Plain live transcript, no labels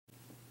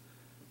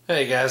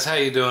Hey guys, how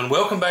you doing?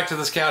 Welcome back to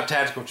the Scout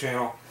Tactical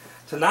channel.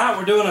 Tonight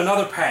we're doing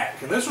another pack,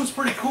 and this one's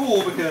pretty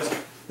cool because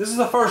this is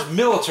the first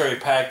military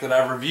pack that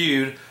I've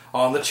reviewed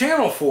on the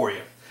channel for you.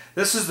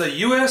 This is the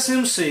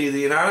USMC, the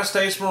United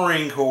States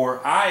Marine Corps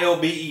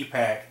ILBE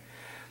pack.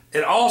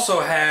 It also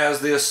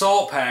has the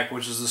assault pack,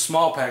 which is the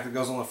small pack that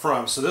goes on the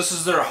front. So this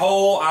is their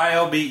whole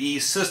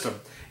ILBE system.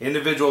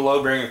 Individual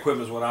load bearing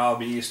equipment is what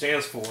ILBE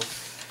stands for.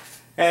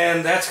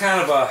 And that's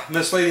kind of a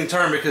misleading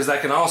term because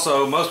that can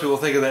also, most people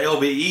think of the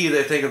LBE,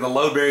 they think of the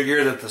load bearing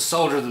gear that the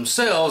soldier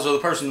themselves or the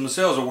person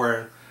themselves are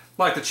wearing,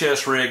 like the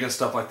chest rig and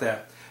stuff like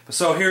that. But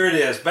so here it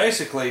is.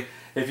 Basically,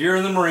 if you're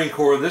in the Marine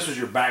Corps, this is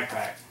your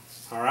backpack.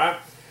 Alright?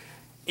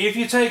 If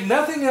you take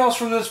nothing else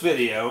from this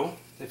video,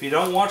 if you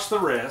don't watch the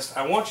rest,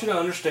 I want you to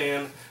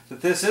understand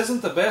that this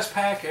isn't the best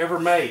pack ever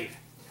made.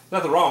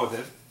 Nothing wrong with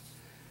it.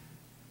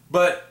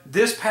 But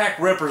this pack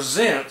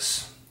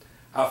represents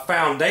a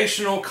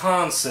foundational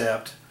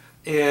concept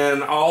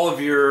in all of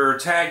your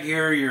tag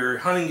gear, your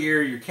hunting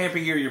gear, your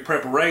camping gear, your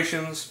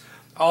preparations,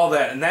 all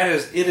that. And that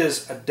is, it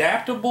is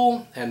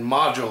adaptable and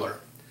modular.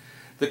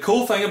 The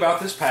cool thing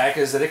about this pack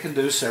is that it can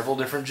do several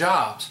different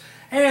jobs.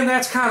 And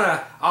that's kind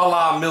of a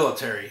la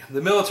military. The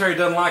military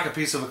doesn't like a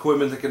piece of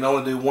equipment that can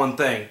only do one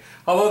thing.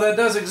 Although that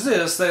does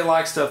exist, they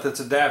like stuff that's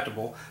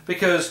adaptable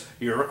because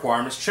your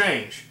requirements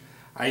change.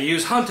 I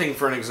use hunting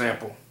for an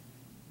example.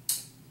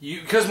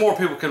 Because more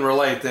people can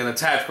relate than a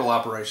tactical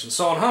operation.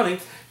 So on hunting,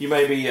 you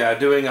may be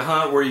doing a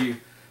hunt where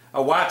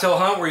a whitetail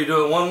hunt where you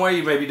do it one way.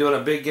 You may be doing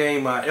a big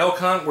game elk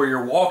hunt where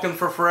you're walking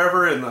for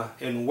forever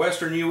in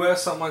western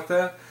U.S., something like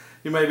that.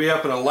 You may be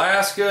up in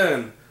Alaska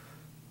and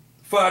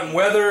fighting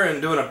weather and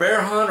doing a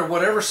bear hunt or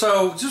whatever.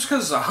 So just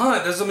because it's a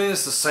hunt doesn't mean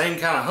it's the same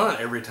kind of hunt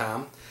every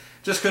time.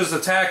 Just because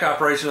it's a tack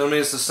operation doesn't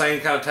mean it's the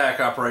same kind of tack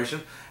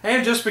operation.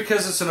 And just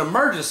because it's an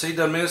emergency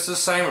doesn't mean it's the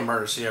same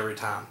emergency every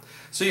time.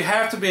 So you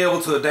have to be able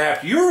to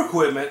adapt your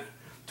equipment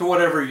to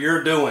whatever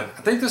you're doing.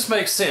 I think this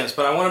makes sense,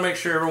 but I want to make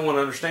sure everyone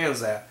understands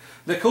that.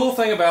 The cool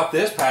thing about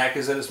this pack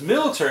is that it's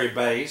military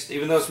based,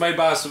 even though it's made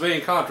by a civilian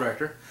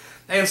contractor,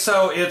 and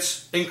so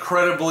it's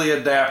incredibly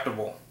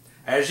adaptable.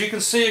 As you can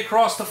see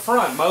across the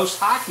front, most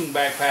hiking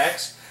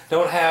backpacks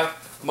don't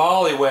have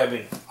MOLLE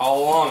webbing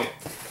all along it.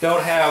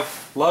 Don't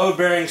have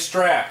load-bearing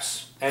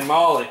straps and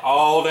MOLLE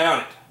all down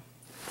it.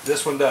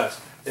 This one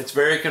does. It's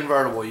very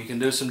convertible. You can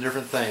do some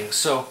different things.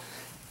 So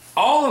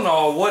all in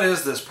all, what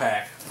is this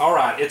pack?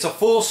 Alright, it's a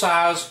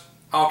full-size,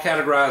 I'll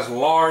categorize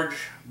large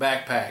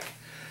backpack.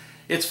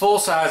 It's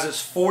full-size,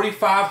 it's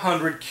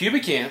 4,500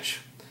 cubic inch,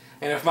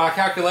 and if my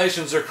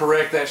calculations are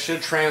correct, that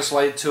should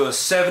translate to a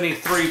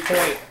 73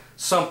 point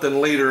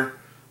something liter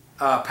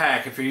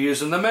pack if you're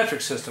using the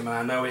metric system, and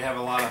I know we have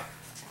a lot of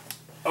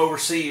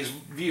overseas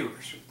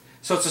viewers.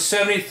 So it's a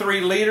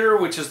 73 liter,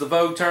 which is the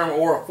vogue term,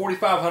 or a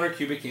 4,500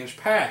 cubic inch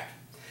pack.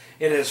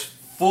 It is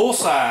full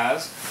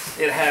size.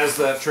 It has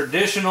the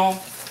traditional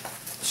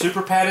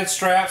super padded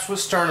straps with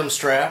sternum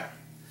strap.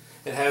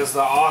 It has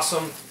the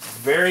awesome,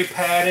 very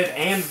padded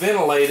and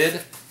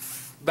ventilated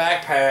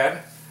back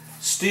pad.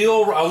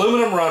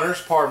 Aluminum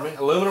runners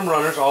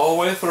all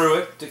the way through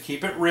it to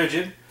keep it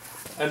rigid.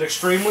 An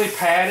extremely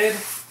padded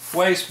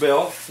waist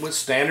belt with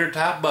standard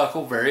type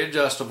buckle, very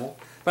adjustable.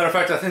 Matter of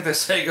fact, I think they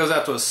say it goes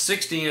out to a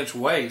 60-inch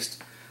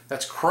waist.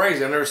 That's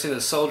crazy. I've never seen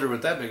a soldier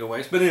with that big a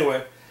waist. But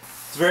anyway,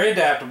 it's very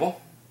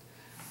adaptable.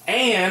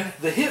 And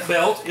the hip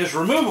belt is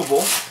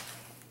removable.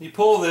 You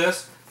pull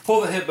this,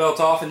 pull the hip belt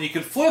off, and you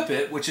can flip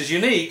it, which is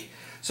unique,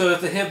 so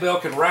that the hip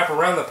belt can wrap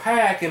around the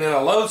pack, and in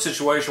a load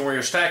situation where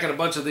you're stacking a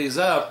bunch of these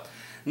up,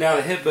 now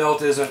the hip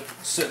belt isn't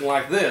sitting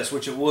like this,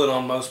 which it would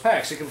on most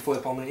packs. It can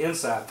flip on the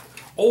inside.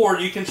 Or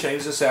you can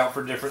change this out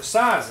for different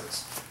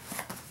sizes.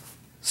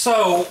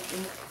 So,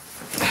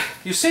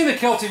 you've seen the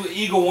Kelty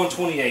Eagle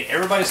 128.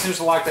 Everybody seems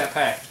to like that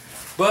pack.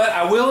 But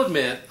I will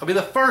admit, I'll be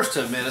the first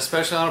to admit,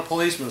 especially on a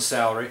policeman's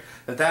salary,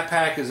 that that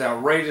pack is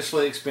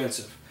outrageously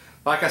expensive.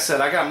 Like I said,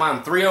 I got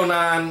mine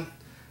 $309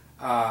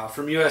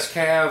 from US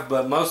Cav,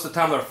 but most of the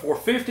time they're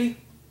 $450.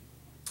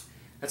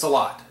 That's a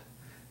lot.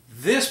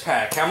 This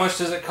pack, how much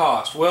does it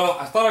cost? Well,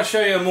 I thought I'd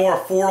show you a more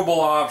affordable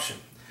option.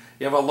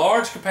 You have a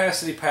large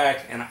capacity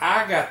pack, and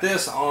I got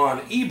this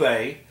on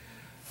eBay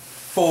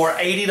for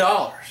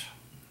 $80.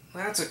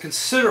 That's a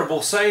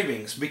considerable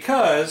savings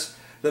because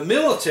the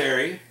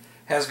military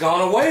has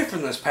gone away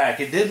from this pack.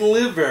 It didn't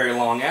live very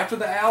long. After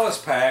the Alice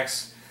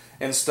packs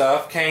and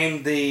stuff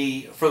came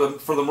for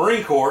the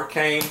Marine Corps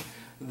came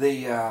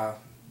the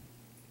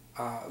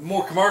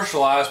more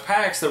commercialized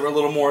packs that were a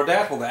little more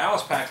adaptable. The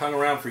Alice pack hung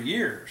around for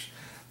years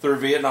through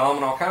Vietnam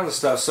and all kinds of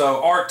stuff.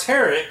 So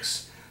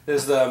Arc'teryx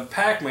is the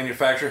pack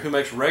manufacturer who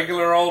makes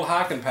regular old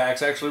hiking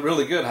packs, actually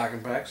really good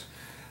hiking packs.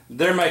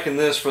 They're making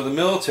this for the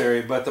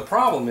military, but the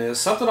problem is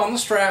something on the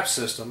strap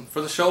system for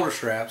the shoulder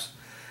straps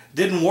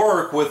didn't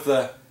work with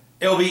the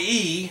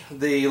LBE,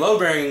 the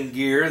load-bearing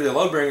gear, the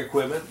load-bearing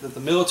equipment that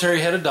the military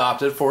had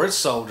adopted for its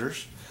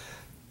soldiers.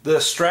 The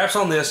straps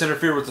on this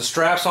interfere with the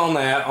straps on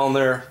that, on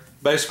their,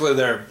 basically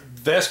their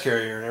vest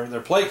carrier and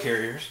their plate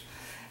carriers,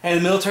 and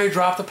the military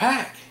dropped the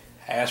pack,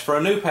 asked for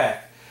a new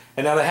pack.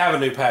 And now they have a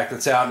new pack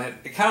that's out, and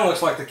it kind of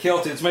looks like the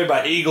Kelty. It's made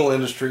by Eagle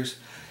Industries,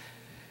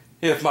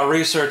 if my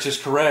research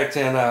is correct.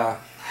 And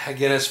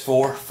again, it's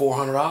for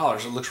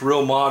 $400. It looks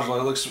real modular.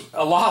 It looks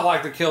a lot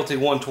like the Kelty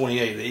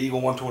 128, the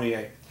Eagle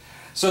 128.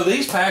 So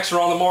these packs are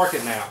on the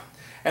market now,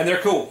 and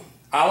they're cool.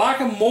 I like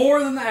them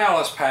more than the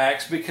Alice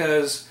packs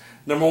because,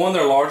 number one,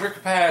 they're larger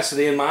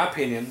capacity in my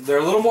opinion. They're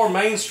a little more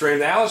mainstream.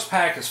 The Alice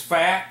pack is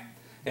fat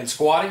and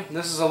squatty.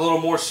 This is a little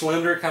more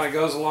slender. It kind of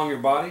goes along your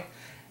body.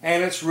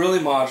 And it's really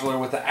modular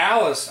with the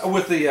Alice,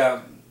 with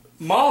the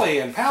Molly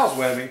and Pals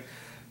webbing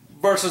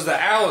versus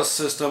the Alice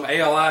system,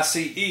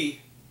 ALICE,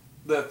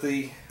 that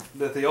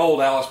the old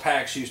Alice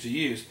packs used to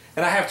use.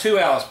 And I have two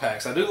Alice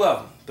packs. I do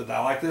love them, but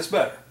I like this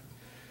better.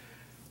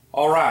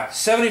 Alright,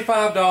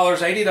 $75,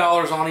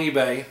 $80 on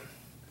eBay,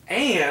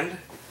 and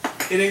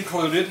it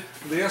included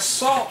the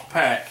Assault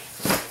pack.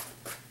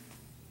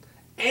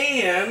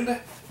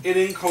 And it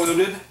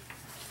included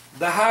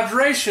the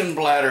hydration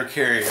bladder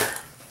carrier.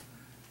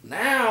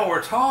 Now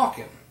we're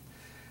talking.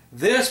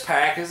 This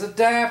pack is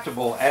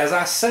adaptable, as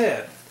I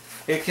said.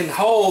 It can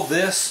hold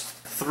this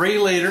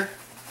 3-liter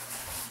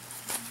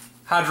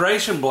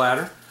hydration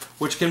bladder,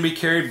 which can be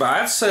carried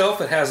by itself.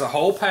 It has a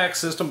whole pack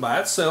system by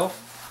itself.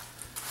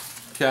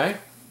 Okay?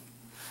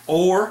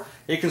 Or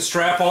it can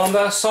strap on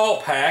the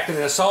Assault pack, and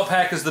the Assault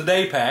pack is the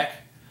day pack.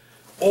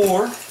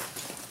 Or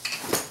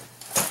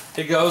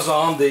it goes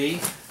on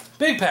the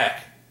big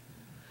pack.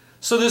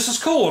 So this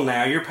is cool.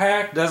 Now your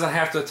pack doesn't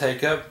have to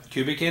take up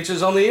cubic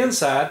inches on the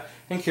inside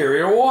and carry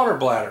a water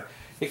bladder.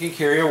 It can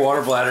carry a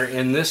water bladder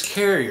in this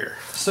carrier.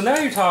 So now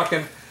you're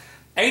talking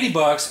 80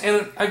 bucks,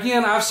 and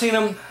again, I've seen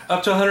them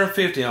up to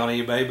 150 on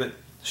eBay, but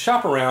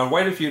shop around,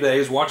 wait a few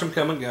days, watch them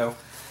come and go.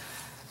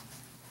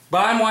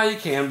 Buy them while you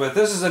can, but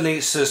this is a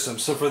neat system.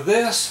 So for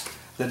this,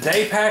 the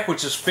day pack,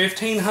 which is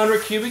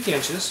 1,500 cubic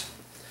inches,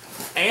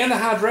 and the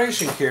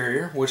hydration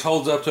carrier, which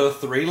holds up to a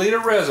 3-liter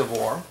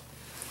reservoir,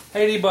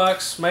 80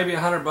 bucks, maybe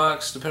 100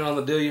 bucks, depending on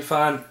the deal you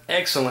find.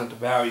 Excellent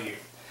value.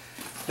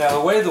 Now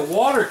the way the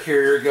water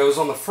carrier goes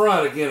on the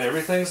front, again,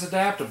 everything's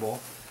adaptable,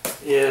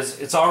 is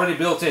it's already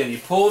built in. You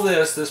pull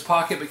this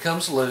pocket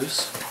becomes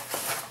loose.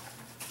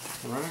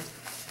 All right.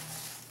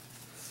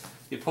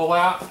 You pull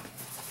out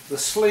the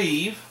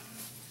sleeve.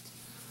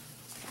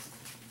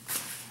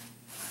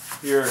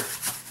 Your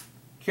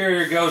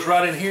carrier goes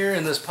right in here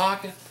in this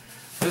pocket.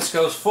 This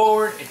goes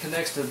forward, it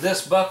connects to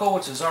this buckle,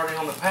 which is already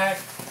on the pack,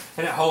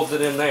 and it holds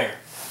it in there.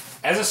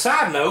 As a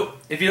side note,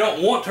 if you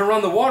don't want to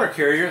run the water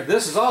carrier,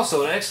 this is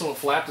also an excellent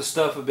flap to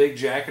stuff a big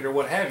jacket or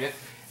what have you,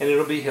 and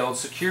it'll be held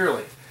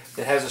securely.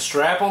 It has a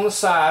strap on the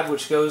side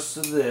which goes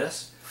to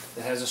this.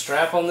 It has a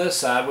strap on this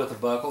side with a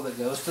buckle that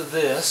goes to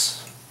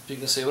this, if you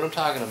can see what I'm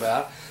talking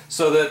about,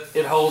 so that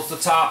it holds the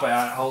top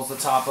out, it holds the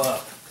top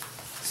up.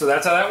 So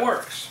that's how that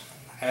works.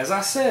 As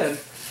I said,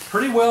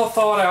 pretty well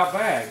thought out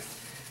bag.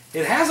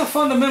 It has a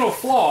fundamental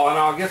flaw, and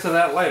I'll get to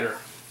that later.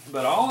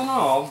 But all in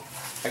all,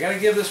 I got to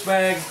give this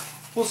bag,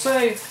 we'll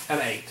say, an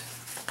 8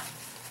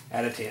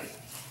 out of 10.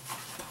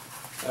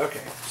 Okay,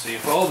 so you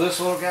fold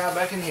this little guy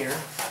back in here.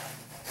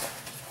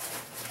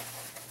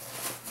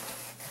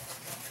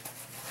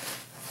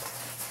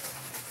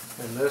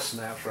 And this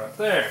snaps right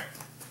there.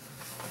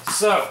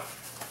 So,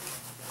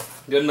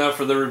 good enough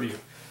for the review.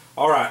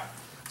 Alright,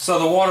 so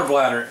the water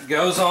bladder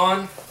goes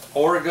on,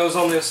 or it goes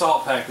on the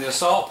Assault pack. The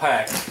Assault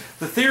pack,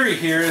 the theory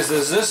here is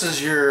that this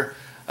is your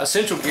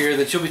essential gear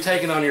that you'll be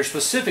taking on your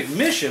specific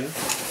mission.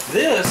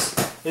 This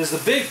is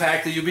the big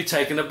pack that you'll be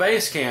taking to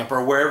base camp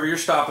or wherever you're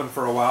stopping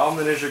for a while. And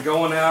then as you're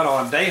going out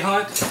on day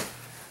hunt,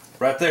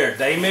 right there,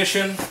 day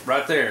mission,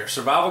 right there,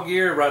 survival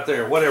gear, right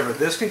there, whatever.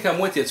 This can come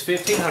with you. It's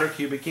 1,500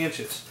 cubic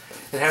inches.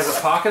 It has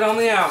a pocket on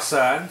the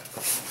outside,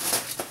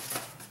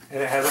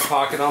 and it has a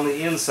pocket on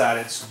the inside.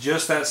 It's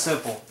just that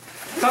simple.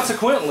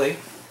 Consequently,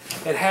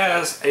 it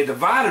has a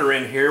divider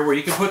in here where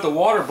you can put the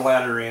water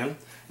bladder in,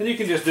 and you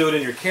can just do it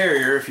in your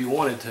carrier if you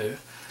wanted to.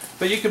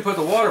 But you can put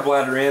the water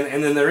bladder in,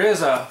 and then there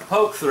is a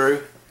poke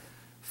through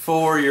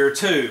for your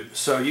tube.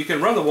 So you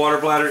can run the water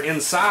bladder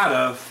inside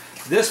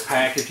of this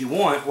pack if you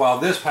want, while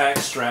this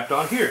pack's strapped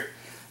on here.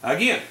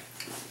 Again,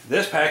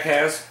 this pack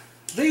has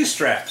these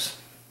straps.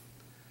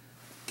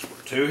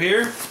 2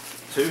 here,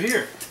 2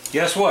 here.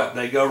 Guess what?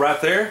 They go right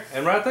there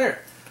and right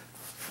there.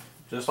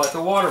 Just like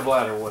the water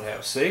bladder would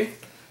have. See?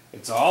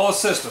 It's all a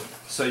system.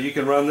 So you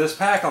can run this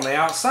pack on the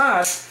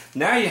outside.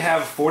 Now you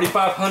have a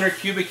 4,500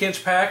 cubic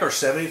inch pack, or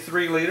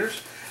 73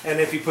 liters. And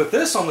if you put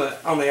this on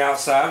the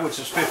outside, which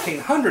is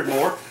 1,500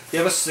 more, you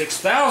have a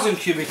 6,000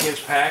 cubic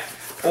inch pack,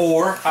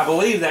 or I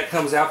believe that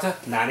comes out to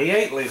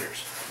 98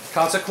 liters.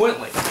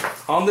 Consequently,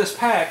 on this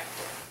pack,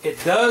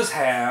 it does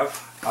have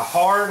a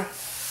hard,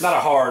 not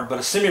a hard, but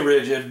a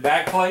semi-rigid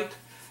back plate.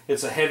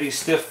 It's a heavy,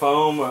 stiff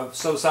foam of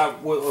some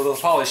side with a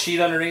poly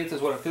sheet underneath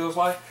is what it feels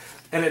like.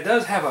 And it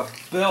does have a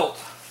belt,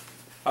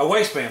 a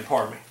waistband,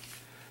 pardon me,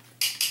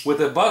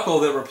 with a buckle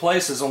that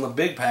replaces on the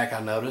big pack, I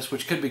noticed,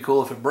 which could be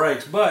cool if it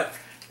breaks. But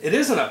it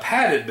isn't a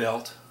padded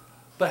belt,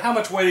 but how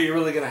much weight are you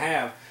really going to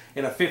have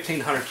in a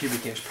 1,500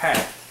 cubic inch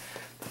pack?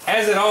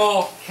 As it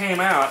all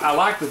came out, I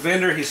liked the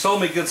vendor. He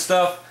sold me good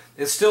stuff.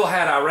 it still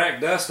had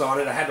Iraq dust on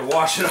it. I had to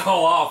wash it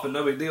all off, but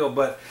no big deal.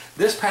 But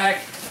this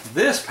pack,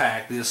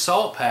 the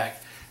Assault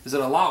pack, is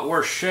in a lot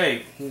worse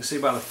shape. You can see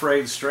by the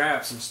frayed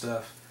straps and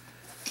stuff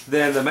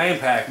than the main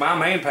pack. My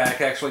main pack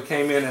actually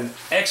came in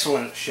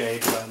excellent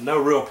shape, no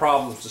real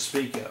problems to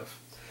speak of.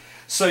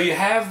 So you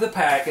have the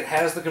pack, it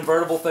has the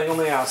convertible thing on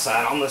the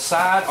outside. On the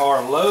side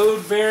are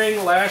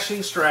load-bearing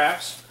lashing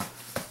straps,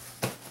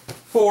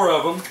 4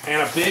 of them,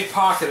 and a big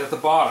pocket at the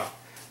bottom.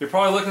 You're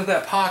probably looking at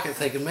that pocket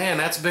thinking, man,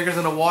 that's bigger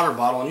than a water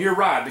bottle, and you're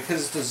right,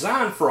 because it's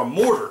designed for a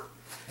mortar.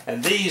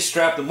 And these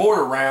strap the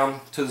mortar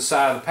round to the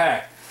side of the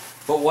pack.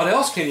 But what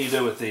else can you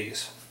do with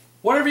these?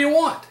 Whatever you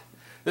want.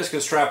 This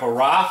can strap a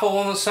rifle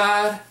on the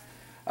side,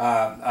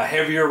 a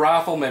heavier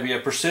rifle, maybe a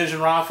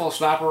precision rifle, a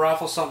sniper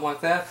rifle, something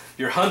like that.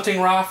 Your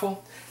hunting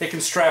rifle. It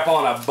can strap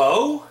on a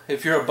bow,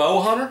 if you're a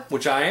bow hunter,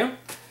 which I am.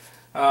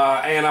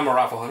 And I'm a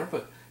rifle hunter,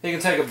 but you can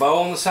take a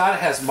bow on the side.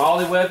 It has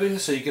molly webbing,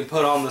 so you can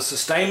put on the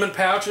sustainment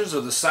pouches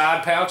or the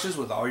side pouches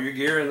with all your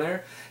gear in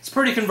there. It's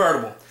pretty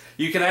convertible.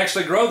 You can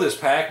actually grow this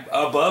pack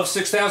above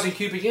 6,000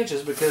 cubic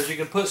inches because you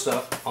can put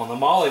stuff on the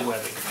molly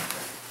webbing.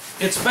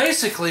 It's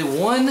basically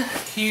one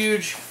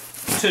huge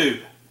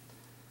tube.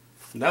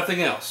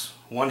 Nothing else.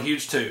 One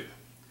huge tube.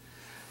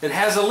 It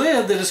has a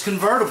lid that is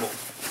convertible.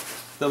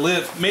 The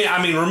lid,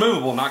 I mean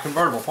removable, not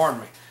convertible,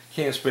 pardon me.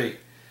 Can't speak.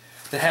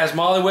 It has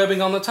molly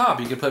webbing on the top.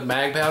 You can put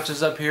mag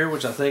pouches up here,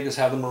 which I think is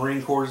how the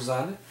Marine Corps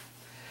designed it.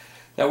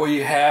 That way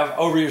you have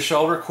over your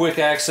shoulder quick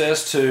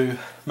access to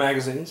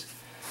magazines.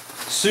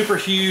 Super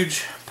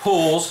huge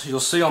pulls.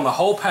 You'll see on the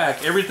whole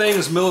pack, everything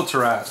is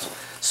militarized.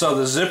 So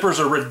the zippers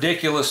are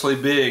ridiculously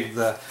big.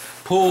 The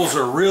pulls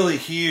are really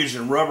huge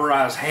and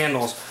rubberized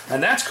handles.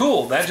 And that's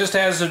cool. That just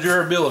adds the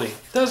durability.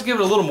 It does give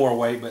it a little more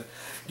weight, but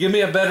give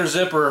me a better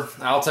zipper,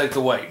 I'll take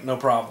the weight. No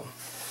problem.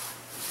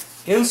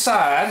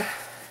 Inside,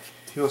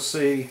 you'll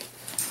see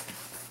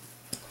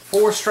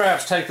 4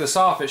 straps take this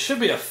off. It should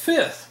be a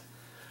 5th,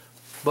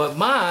 but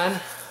mine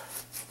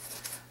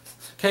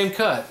came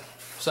cut.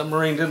 Some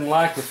Marine didn't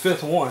like the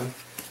 5th one,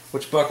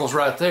 which buckles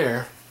right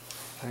there,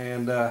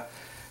 and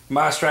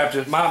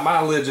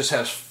my lid just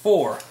has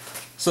 4.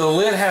 So the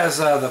lid has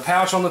the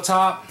pouch on the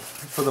top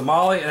for the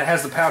molly, and it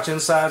has the pouch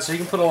inside, so you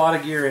can put a lot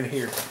of gear in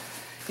here.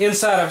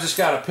 Inside, I've just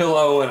got a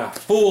pillow and a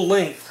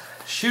full-length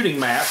shooting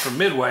mat from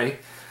Midway,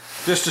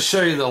 just to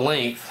show you the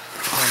length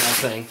on that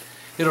thing.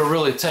 It'll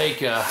really take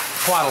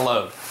quite a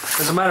load.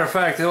 As a matter of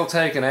fact, it'll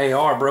take an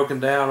AR broken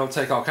down, it'll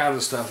take all kinds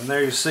of stuff, and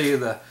there you see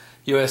the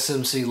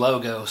USMC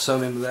logo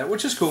sewn into that,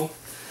 which is cool.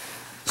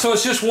 So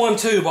it's just one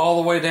tube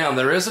all the way down.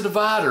 There is a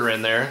divider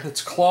in there,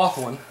 it's a cloth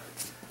one,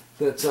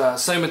 that's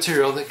same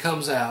material that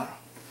comes out.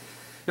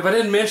 If I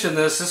didn't mention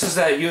this, this is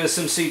that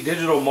USMC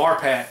digital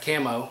Marpat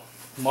camo,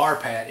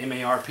 Marpat,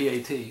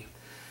 M-A-R-P-A-T.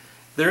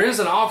 There is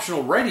an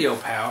optional radio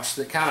pouch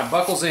that kind of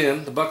buckles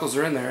in, the buckles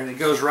are in there, and it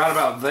goes right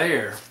about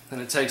there, and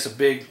it takes a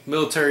big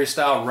military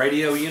style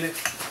radio unit,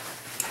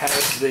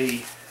 has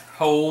the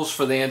holes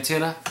for the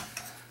antenna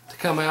to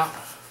come out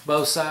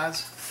both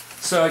sides.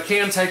 So it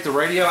can take the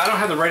radio. I don't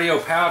have the radio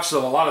pouch,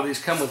 so a lot of these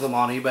come with them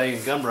on eBay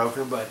and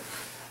Gunbroker, but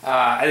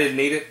I didn't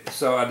need it,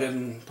 so I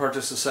didn't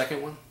purchase a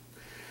second one.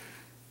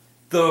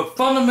 The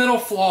fundamental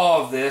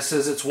flaw of this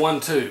is it's one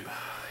tube,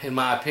 in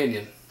my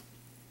opinion.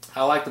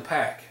 I like the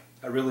pack.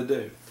 I really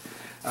do.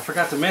 I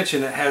forgot to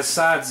mention it has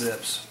side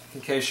zips,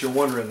 in case you're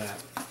wondering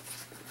that.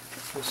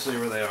 Let's see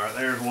where they are.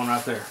 There's one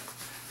right there.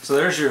 So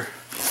there's your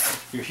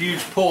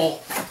huge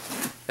pull,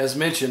 as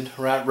mentioned,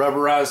 right?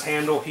 Rubberized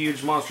handle,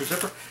 huge monster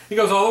zipper. It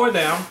goes all the way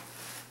down.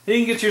 And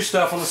you can get your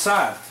stuff on the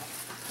side.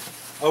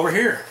 Over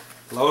here,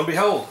 lo and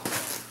behold,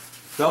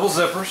 double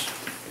zippers.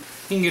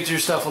 You can get your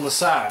stuff on the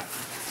side.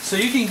 So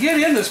you can get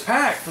in this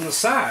pack from the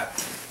side.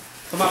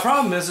 But my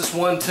problem is it's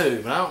one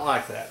tube, and I don't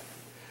like that.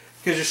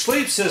 Because your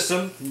sleep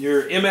system,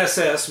 your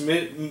MSS,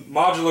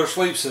 modular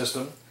sleep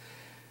system,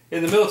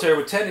 in the military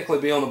would technically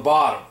be on the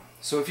bottom.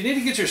 So if you need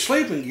to get your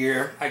sleeping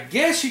gear, I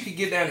guess you could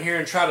get down here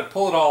and try to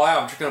pull it all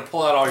out, but you're going to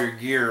pull out all your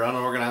gear,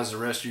 unorganize the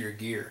rest of your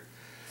gear.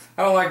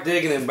 I don't like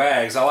digging in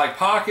bags. I like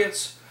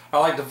pockets, I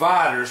like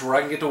dividers where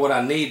I can get to what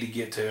I need to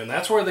get to. And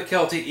that's where the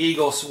Kelty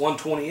Eagle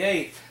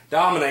 128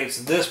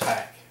 dominates this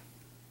pack.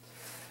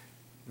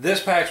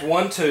 This pack's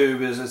one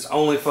tube is its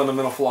only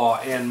fundamental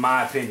flaw, in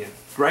my opinion.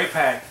 Great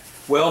pack.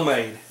 Well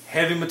made,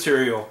 heavy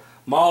material,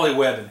 molly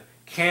webbing,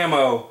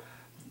 camo,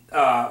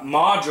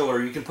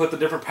 modular. You can put the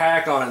different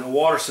pack on it and the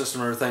water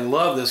system and everything.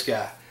 Love this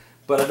guy.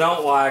 But I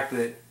don't like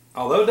that,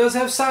 although it does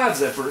have side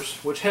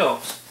zippers, which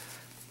helps,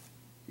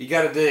 you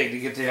got to dig to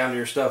get down to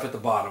your stuff at the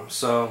bottom.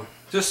 So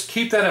just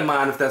keep that in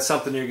mind if that's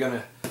something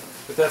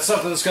that's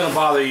something that's going to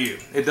bother you.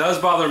 It does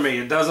bother me.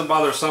 It doesn't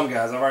bother some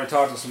guys. I've already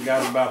talked to some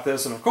guys about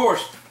this. And of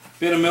course,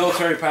 being a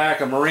military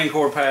pack, a Marine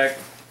Corps pack,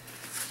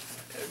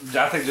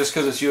 I think just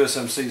because it's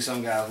USMC,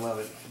 some guys love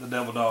it, the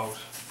Devil Dogs.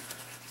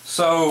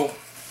 So,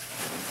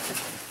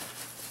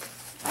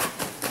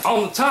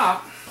 on the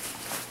top,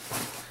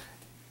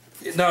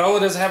 not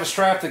only does it have a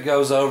strap that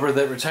goes over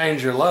that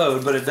retains your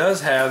load, but it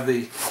does have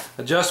the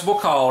adjustable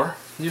collar.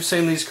 You've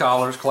seen these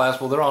collars,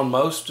 collapsible. They're on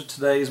most of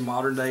today's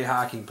modern day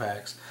hiking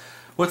packs.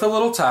 with a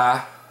little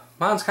tie.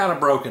 Mine's kind of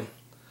broken.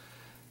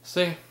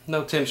 See,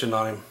 no tension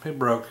on him. It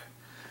broke.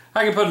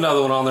 I can put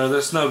another one on there.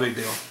 That's no big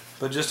deal.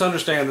 But just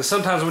understand that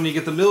sometimes when you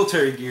get the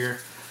military gear,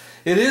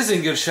 it is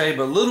in good shape,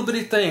 but little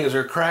bitty things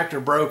are cracked or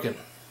broken.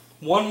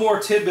 One more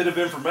tidbit of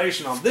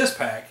information on this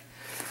pack.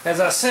 As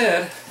I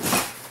said,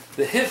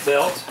 the hip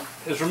belt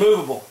is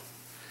removable.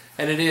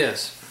 And it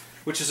is,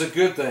 which is a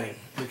good thing,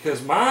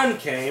 because mine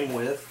came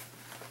with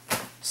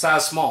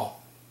size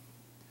small.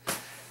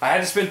 I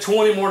had to spend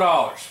 $20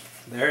 more.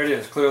 There it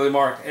is, clearly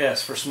marked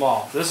S for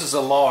small. This is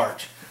a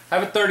large. I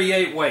have a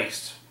 38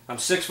 waist. I'm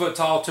 6 foot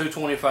tall,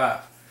 225.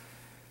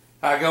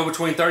 I go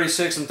between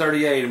 36 and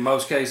 38 in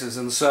most cases,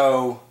 and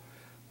so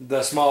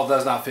the small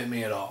does not fit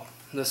me at all.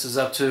 This is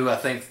up to, I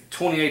think,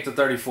 28 to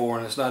 34,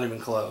 and it's not even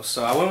close.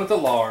 So I went with the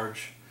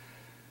large,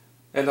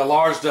 and the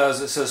large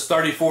does, it says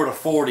 34 to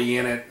 40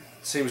 in it.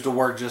 Seems to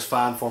work just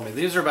fine for me.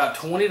 These are about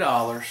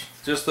 $20,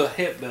 just the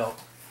hip belt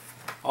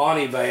on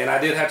eBay, and I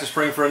did have to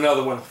spring for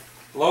another one.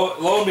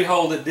 Lo and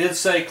behold, it did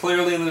say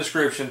clearly in the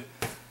description,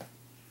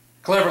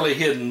 cleverly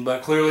hidden,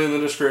 but clearly in the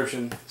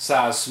description,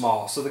 size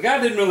small. So the guy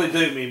didn't really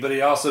dupe me, but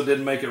he also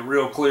didn't make it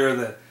real clear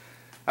that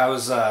I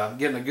was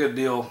getting a good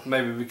deal,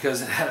 maybe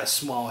because it had a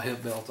small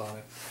hip belt on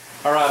it.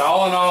 Alright,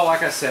 all in all,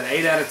 like I said,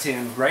 8 out of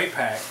 10, great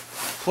pack,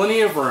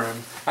 plenty of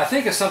room. I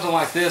think of something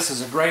like this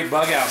as a great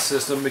bug out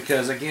system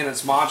because, again,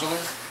 it's modular.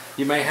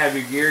 You may have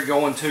your gear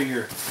going to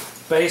your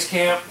base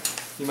camp.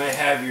 You may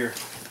have your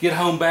get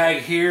home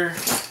bag here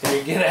and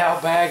your get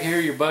out bag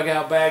here, your bug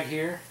out bag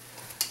here.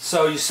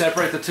 So you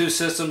separate the two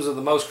systems of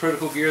the most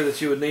critical gear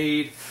that you would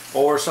need,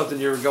 or something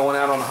you were going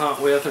out on a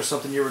hunt with, or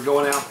something you were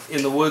going out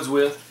in the woods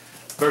with,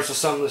 versus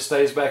something that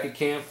stays back at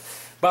camp.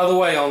 By the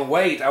way, on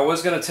weight, I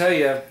was going to tell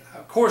you,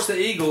 of course the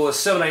Eagle is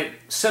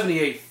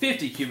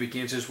 7850 cubic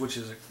inches, which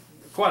is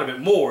quite a bit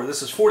more.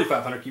 This is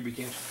 4,500 cubic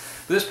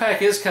inches. This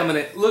pack is coming,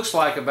 it looks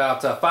like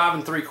about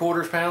 5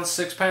 3/4 pounds,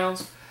 6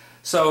 pounds.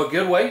 So a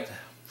good weight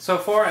so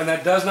far, and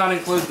that does not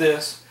include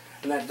this,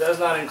 and that does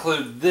not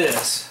include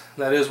this.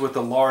 That is with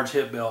the large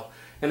hip belt.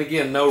 And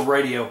again, no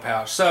radio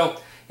pouch. So,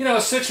 you know,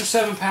 a 6 or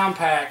 7 pound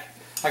pack,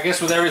 I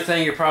guess with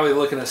everything you're probably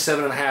looking at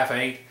 7.5,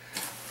 8.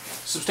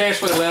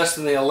 Substantially less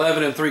than the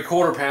 11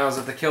 3/4 pounds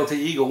that the Kelty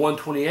Eagle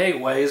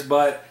 128 weighs,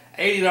 but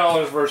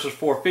 $80 versus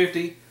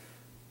 $450,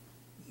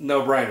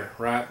 no brainer,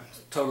 right?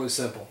 Totally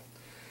simple.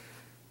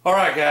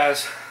 Alright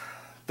guys,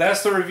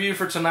 that's the review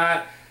for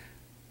tonight.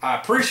 I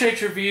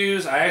appreciate your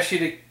views. I ask you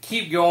to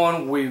keep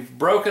going. We've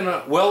broken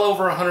well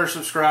over 100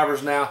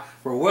 subscribers now.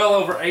 We're well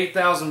over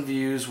 8,000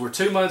 views. We're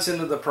 2 months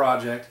into the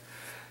project.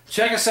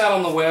 Check us out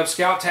on the web,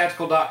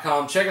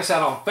 scouttactical.com. Check us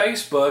out on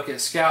Facebook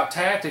at Scout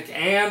Tactic.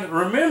 And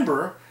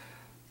remember,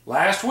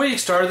 last week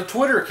started the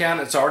Twitter account.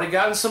 It's already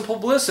gotten some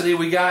publicity.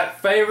 We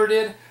got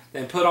favorited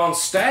and put on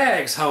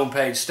Stag's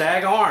homepage,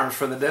 Stag Arms,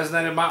 for the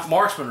Designated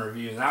Marksman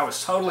review. And I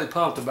was totally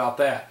pumped about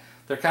that.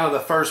 They're kind of the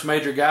first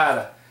major guy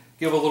to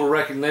give a little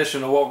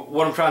recognition of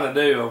what I'm trying to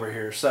do over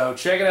here. So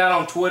check it out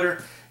on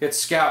Twitter. It's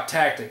Scout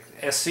Tactic,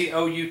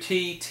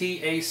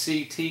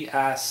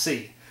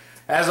 SCOUTTACTIC.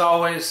 As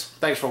always,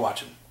 thanks for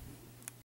watching.